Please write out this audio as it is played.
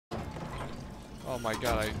Oh my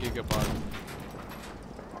god, I gigabot.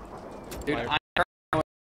 Dude, I'm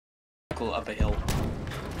up a hill.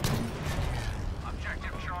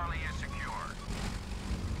 Objective Charlie is secured.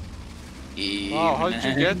 Wow, how did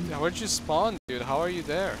you get? Where'd you spawn, dude? How are you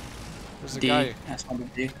there? There's a guy. That's one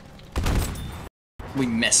of D. We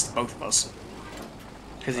missed, both of us.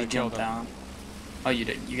 Because he jumped down. Oh, you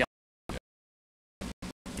did. You got.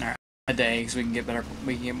 Alright. A day, because we can get better.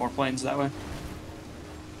 We can get more planes that way.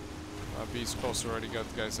 B's supposed to already got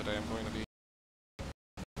the guys that I am going to be.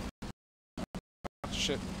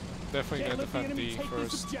 Shit. Definitely gonna defend B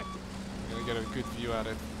first. I'm gonna get a good view at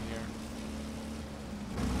it from here.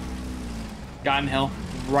 Guy in the hill,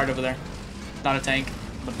 right over there. Not a tank,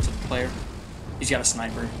 but it's a player. He's got a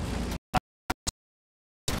sniper.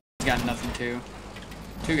 He's got nothing too.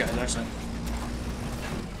 Two guys actually.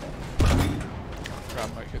 Crap,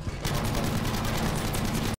 I hit the wrong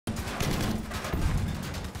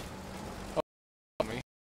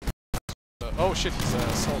button. Oh shit, he's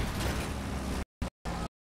assault.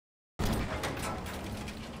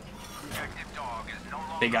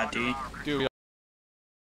 They got D. Dude, I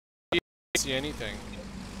don't see anything.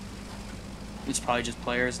 It's probably just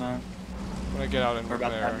players now. When I get out and We're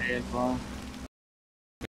about repair. to have A as well.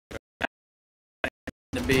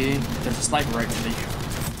 The B, there's a sniper right to the U.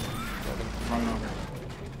 Running over.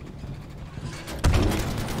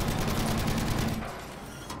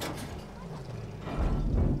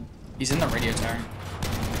 He's in the radio tower.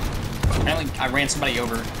 Apparently, I ran somebody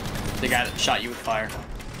over. The guy that shot you with fire.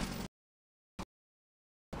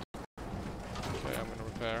 Okay, I'm gonna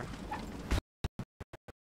repair.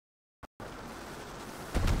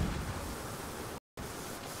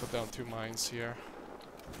 Put down 2 mines here.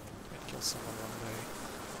 Might kill someone one day.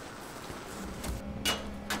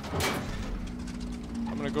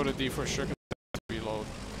 I'm gonna go to D for sure. Reload.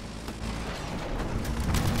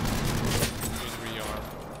 Need rearm.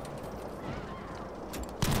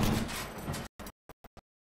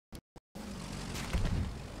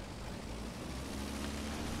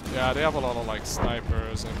 Yeah, they have a lot of like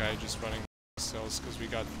snipers and guys just running cells because we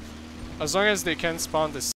got. As long as they can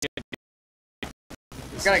spawn the.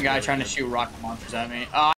 I got a guy trying to shoot rocket launchers at me.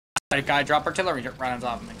 Oh, I had a guy drop artillery right on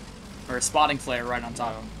top of me. Or a spotting flare right on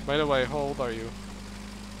top of me. By the way, how old are you?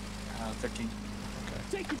 13. Okay.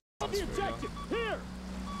 Take the objective! Here!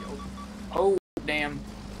 Oh, damn.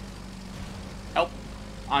 Help.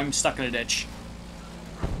 I'm stuck in a ditch.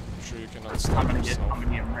 I'm sure you cannot stop I'm gonna yourself.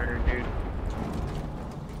 get murdered, dude.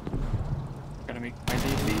 Gotta make my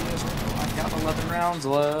DVs. I've got 11 rounds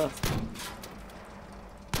left.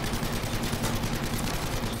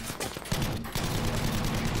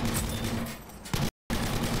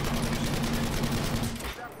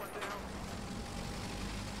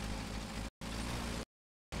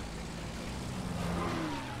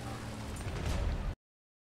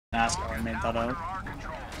 NASCAR, I made that up.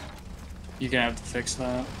 You're gonna have to fix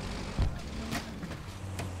that.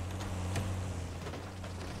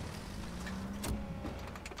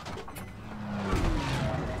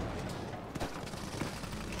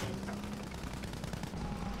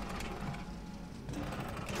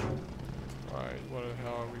 Alright, what the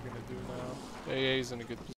hell are we gonna do now? AA is in a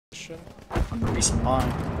good position. I'm gonna resupply.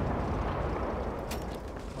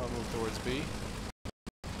 I'll move towards B.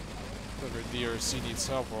 Whether D or CD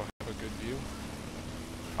itself will have a good view.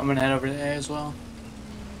 I'm gonna head over to A as well.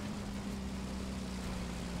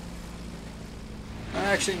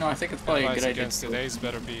 Actually, no, I think it's probably a good idea. Against it, A's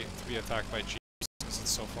better be to be attacked by G because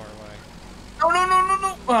it's so far away. No, no, no, no,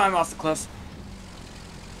 no! Oh, I'm off the cliff.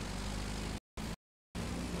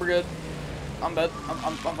 We're good. I'm dead. I'm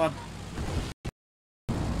fine.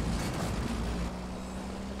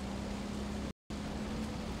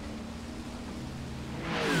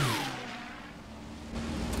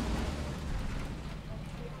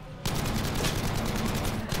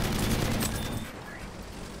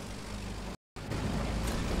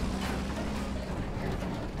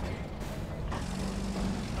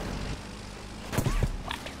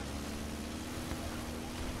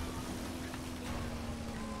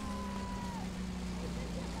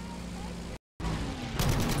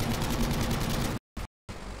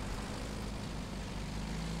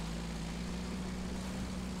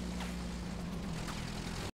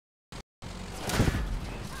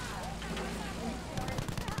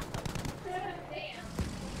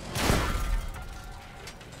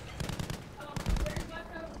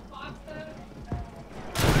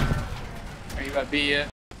 Are you at B yet?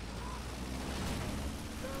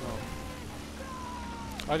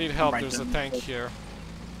 I need help, Right there's a then. tank here.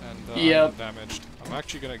 And Yep. I'm damaged. I'm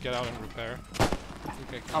actually gonna get out and repair. I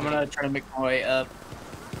I'm gonna try to make my way up.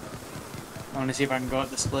 I wanna see if I can go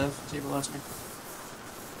up this cliff, see if it lets me.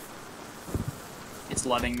 It's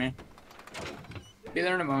letting me. Be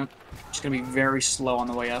there in a moment. Just gonna be very slow on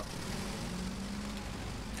the way up.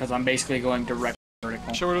 Because I'm basically going direct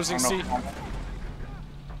vertical. Sure, we're losing C.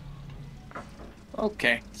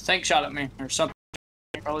 Okay, tank shot at me, or something.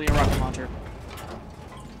 Probably a rocket launcher.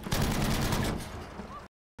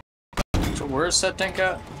 So where's that tank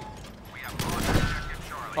at?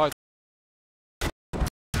 Oh,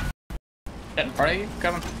 Dead in front of you?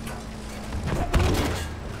 Coming.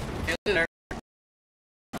 Get there.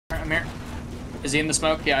 Alright, I'm here. Is he in the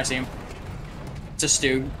smoke? Yeah, I see him. It's a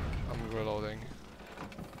Stug. I'm reloading.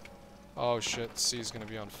 Oh shit, C's gonna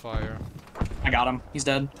be on fire. I got him. He's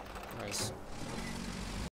dead. Nice.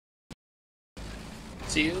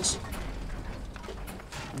 See is.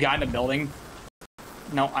 Guy in the building.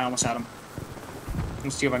 No, I almost had him.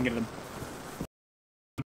 Let's see if I can get him.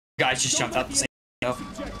 Guys just jumped out the same window.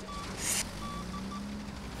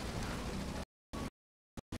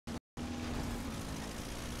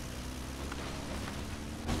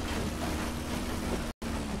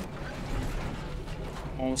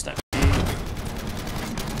 Almost at B.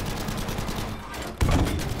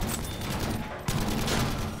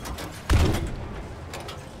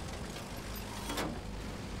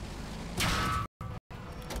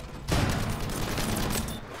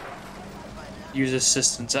 Use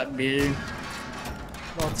assistance at B.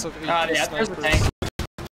 Lots of Yeah, there's a tank.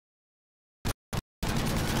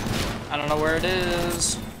 I don't know where it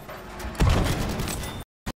is.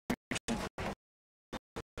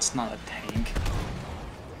 It's not a tank.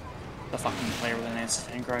 The fucking player with an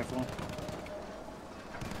anti-tank rifle.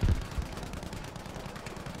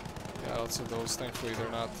 Yeah, lots of those. Thankfully, they're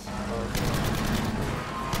not.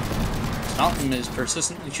 Malcolm is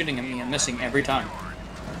persistently shooting at me and missing every time.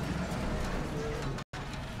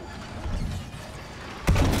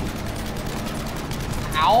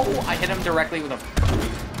 Ow! I hit him directly with a...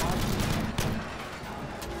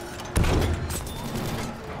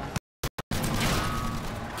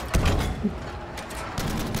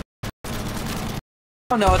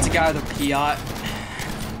 Oh no, it's a guy with a Piat.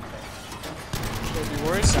 Should I be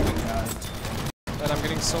worried that I'm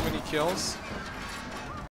getting so many kills?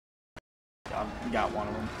 Got one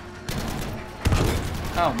of them.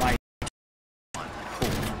 Oh my.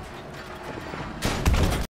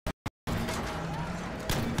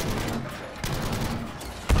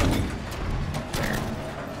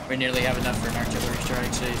 We nearly have enough for an artillery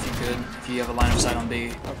strike, so if you have a line of sight on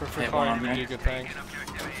B, I prefer hit one on calling there. a good tank.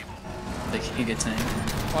 Like, you get tank.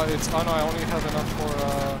 Oh, oh no, I only have enough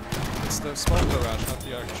for, it's the smoke barrage, not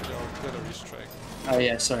the actual artillery strike. Oh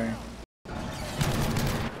yeah, sorry.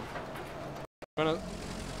 Anyway.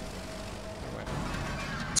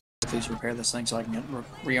 Please repair this thing so I can get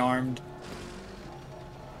rearmed.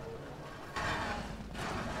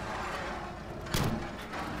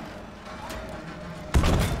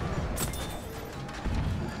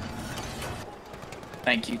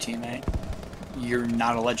 Thank you, teammate. You're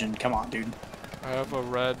not a legend. Come on, dude. I have a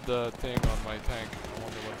red thing on my tank. I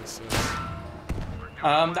wonder what this is.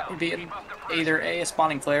 That would be either A, a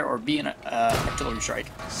spawning flare, or B, an artillery strike.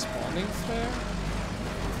 Spawning flare?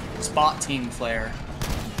 Spot team flare.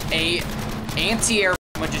 A anti-air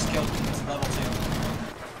would just killed him. It's level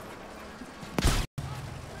 2.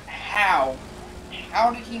 How?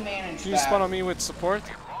 How did he manage Can you spawn on me with support?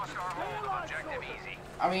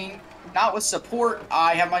 I mean, not with support.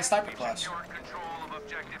 I have my sniper class.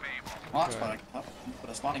 Well, that's fine. I'll put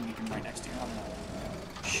a spawning beacon right next to you. I don't know.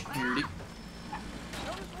 Security.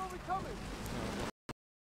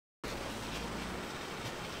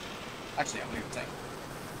 Actually, I'm leaving the tank.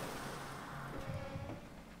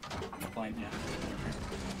 Fine,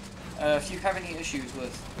 yeah. If you have any issues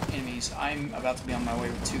with enemies, I'm about to be on my way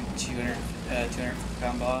with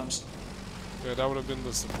 250-pound bombs. Yeah, that would have been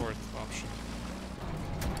the support option.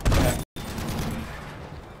 Okay.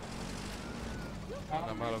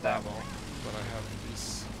 I'm out of ammo, but I have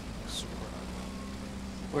these super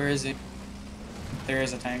ammo. Where is it? There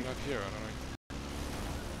is a tank. Not here, I don't know.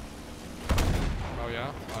 Oh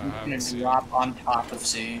yeah? I I'm haven't gonna seen it. drop on top of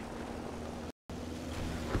C.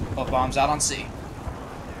 Both bombs out on C.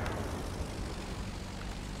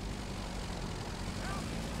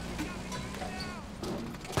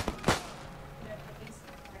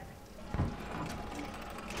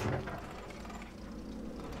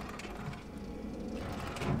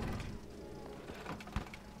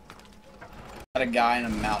 Got a guy in a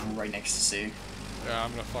mountain right next to C. Yeah,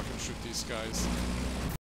 I'm gonna fucking shoot these guys.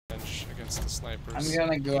 Against the snipers. I'm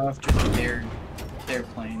gonna go after their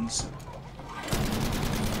planes.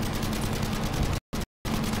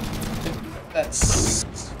 That's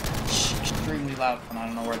extremely loud, and I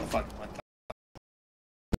don't know where the fuck it went.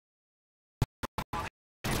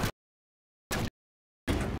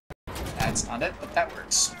 That's not it, but that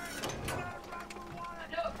works.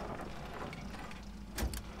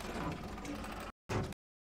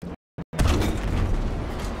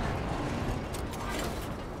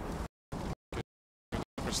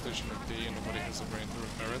 Station of D and nobody has a brain to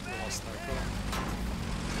repair it. We lost Sniper.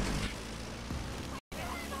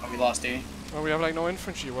 Oh, we lost D. Oh, we have like no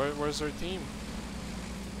infantry. Where's our team?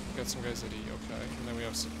 We got some guys at E, okay. And then we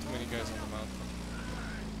have too many guys on the mountain.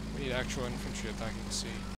 We need actual infantry attacking C.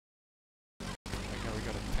 Like how we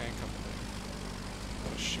got a tank up there.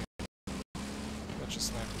 What a shit. Bunch of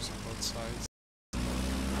snipers on both sides.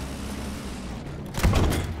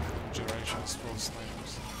 Generations full of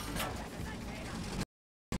snipers.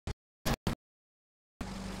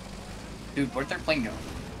 Dude, where'd their plane go?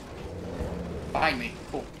 Behind me.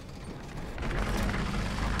 Cool.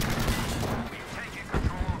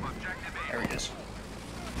 There he is.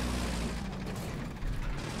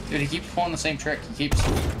 Dude, he keeps pulling the same trick. He keeps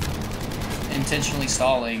intentionally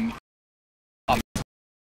stalling.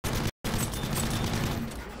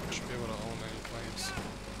 Should be able to own any planes.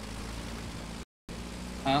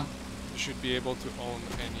 Huh? You should be able to own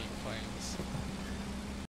any planes.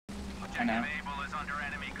 I know.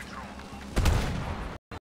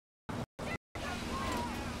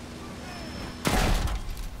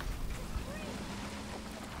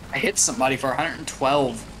 I hit somebody for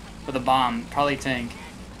 112 with a bomb, probably tank.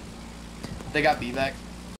 They got B back.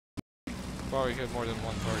 Probably hit more than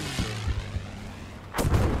one target too.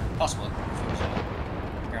 Possibly.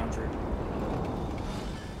 Ground troop.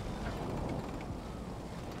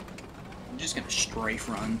 I'm just gonna strafe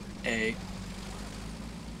run A.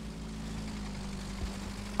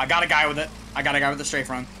 I got a guy with it. I got a guy with the strafe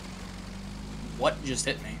run. What just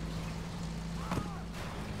hit me?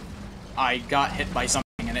 I got hit by something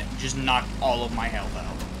and it just knocked all of my health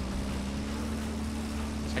out.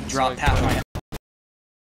 I dropped like half my health.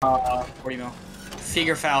 40 mil.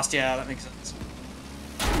 Figure Faust, yeah, that makes sense.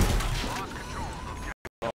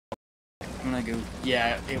 I'm gonna go,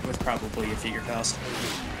 yeah, it was probably a Figure Faust.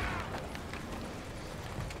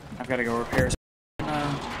 I've gotta go repair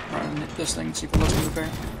run this thing, see if it lets me repair.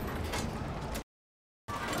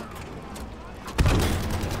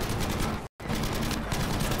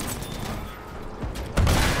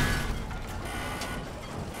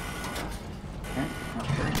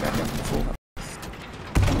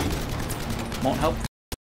 Won't help.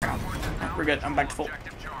 We're good. I'm back to full.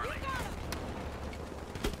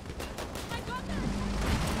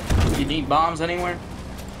 You need bombs anywhere?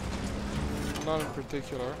 Not in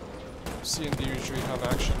particular. C and D usually have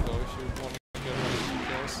action though if you want to get rid of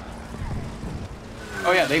kills.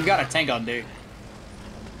 Oh yeah, they've got a tank on D.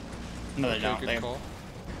 No, they Okay, don't. good They have call.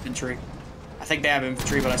 infantry. I think they have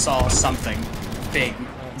infantry, but I saw something big. I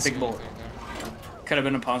don't see Big bullet. anything there. Could have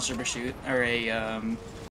been a monster pursuit or a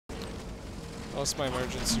Lost my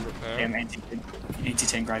emergency repair. damn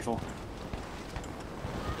anti-tank rifle.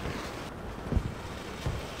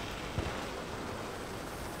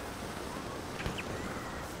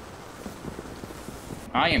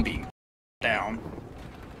 I am being down.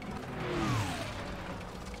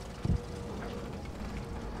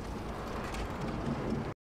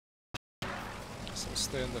 So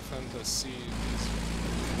stay and defend the C.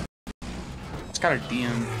 It's got a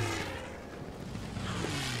DM.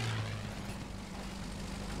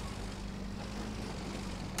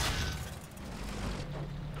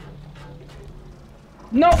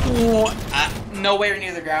 No! Nowhere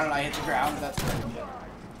near the ground, and I hit the ground. That's freaking good.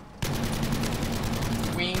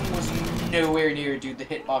 Wing was nowhere near, dude. The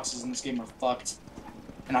hitboxes in this game are fucked.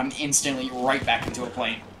 And I'm instantly right back into a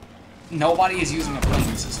plane. Nobody is using a plane.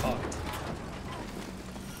 This is fucked.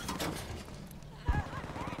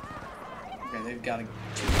 Okay, they've got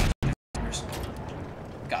two.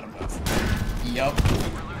 Got them both. Yup.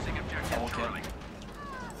 Double kill.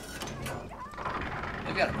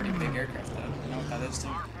 They've got a pretty big aircraft, though. You know what that is, too?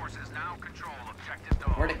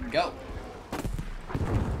 Where'd it go?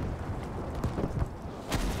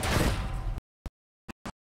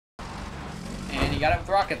 And you got it with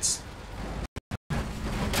rockets.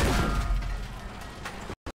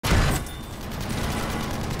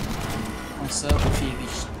 What's up, Phoebe?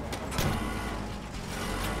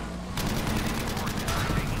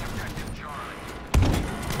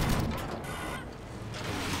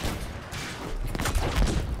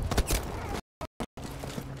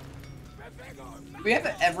 We have it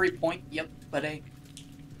at every point, yep, buddy.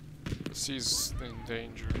 C's in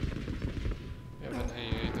danger. You have an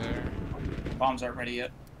AA there. Bombs aren't ready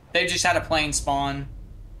yet. They just had a plane spawn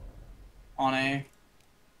on A.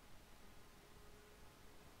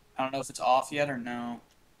 I don't know if it's off yet or no.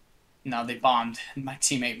 No, they bombed. My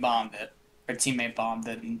teammate bombed it. Our teammate bombed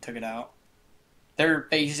it and took it out. They're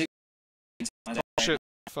basically. Oh shit,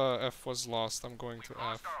 if F was lost, I'm going to F.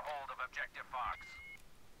 Lost our hold of objective Fox.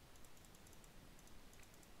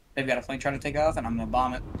 They've got a plane trying to take off, and I'm gonna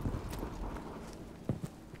bomb it.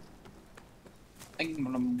 I think I'm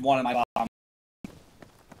gonna one of my bomb.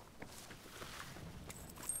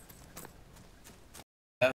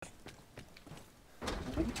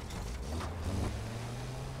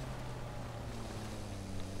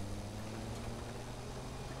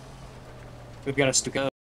 We've got a Stuka.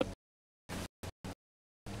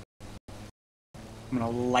 I'm gonna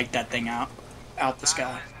light that thing out the sky.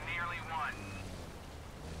 Battle is nearly won.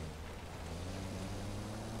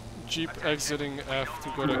 Jeep exiting F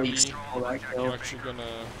to go to E. All right, I'm actually gonna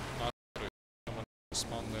not do it. I'm gonna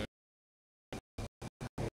spawn there.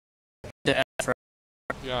 The F, right?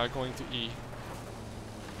 Yeah, going to E.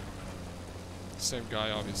 Same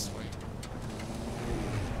guy, obviously.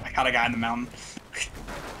 I got a guy in the mountain.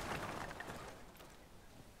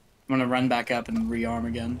 I'm gonna run back up and rearm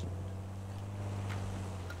again.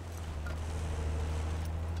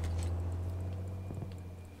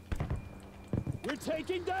 We're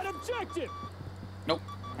taking that objective! Nope,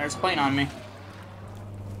 there's a plane on me.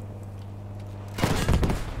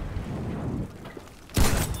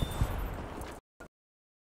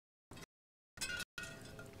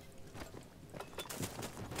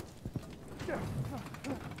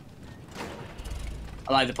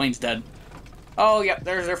 I lied, the plane's dead. Oh, yep,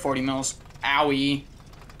 there's their 40 mils. Owie.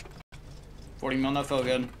 40 mil, not feel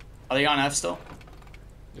good. Are they on F still?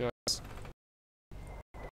 Yes.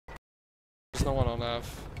 There's no one on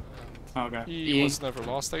F. And Okay. E was never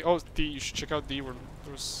lost. Oh, D, you should check out D. We're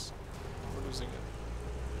losing it.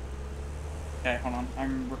 Okay, hold on.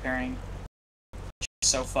 I'm repairing.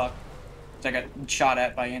 So fucked. I got shot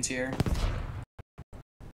at by anti-air.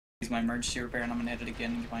 Use my emergency repair and I'm gonna hit it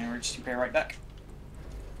again and get my emergency repair right back.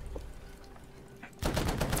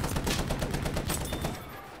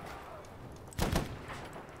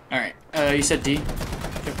 Alright, you said D? Shit,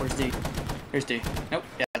 where's D? Here's D. Nope,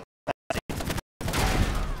 yeah.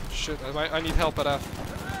 Shit, I need help at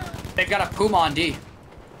F. They've got a Puma on D.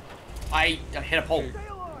 I hit a pole.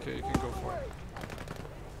 Okay, you can go for it.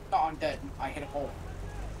 No, I'm dead. I hit a pole.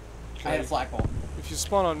 I hit a Okay. flagpole. If you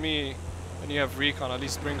spawn on me and you have recon, at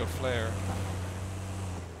least bring a flare.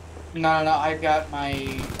 No, I've got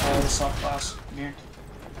my soft class. Come here.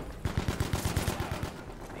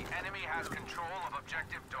 The enemy has control of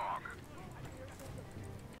objective dog.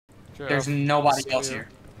 Okay, There's F nobody is else clear. here.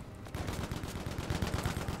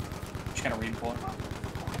 Just gotta redeploy.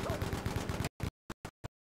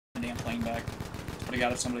 Damn plane back. What I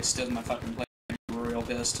got if somebody steals my fucking plane? I'm real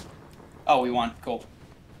pissed. Oh, we won. Cool.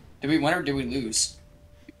 Did we win or did we lose?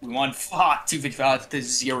 We won. Fuck. 255 to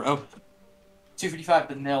 0. 255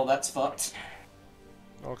 to 0. That's fucked.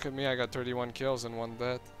 Look at me, I got 31 kills and 1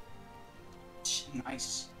 dead.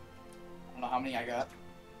 Nice. I don't know how many I got.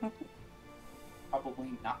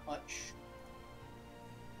 Probably not much.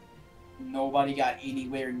 Nobody got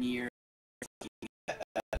anywhere near.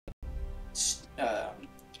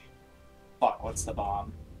 Fuck, what's the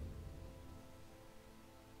bomb?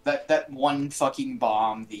 That one fucking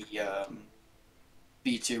bomb, the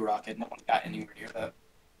V2 rocket. No one got anywhere near that.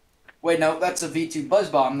 Wait, no, that's a V2 buzz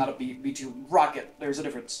bomb, not a V2 rocket. There's a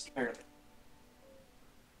difference, apparently.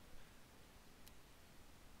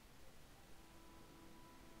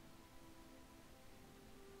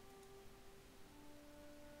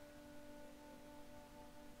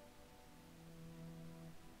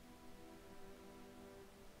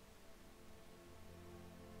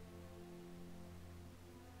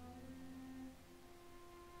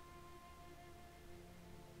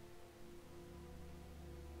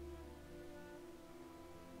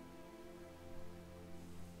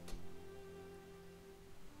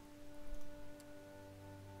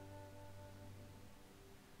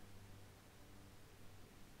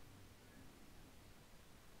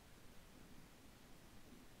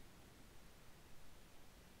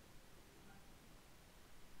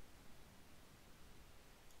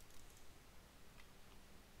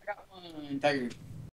 I got one. Tiger.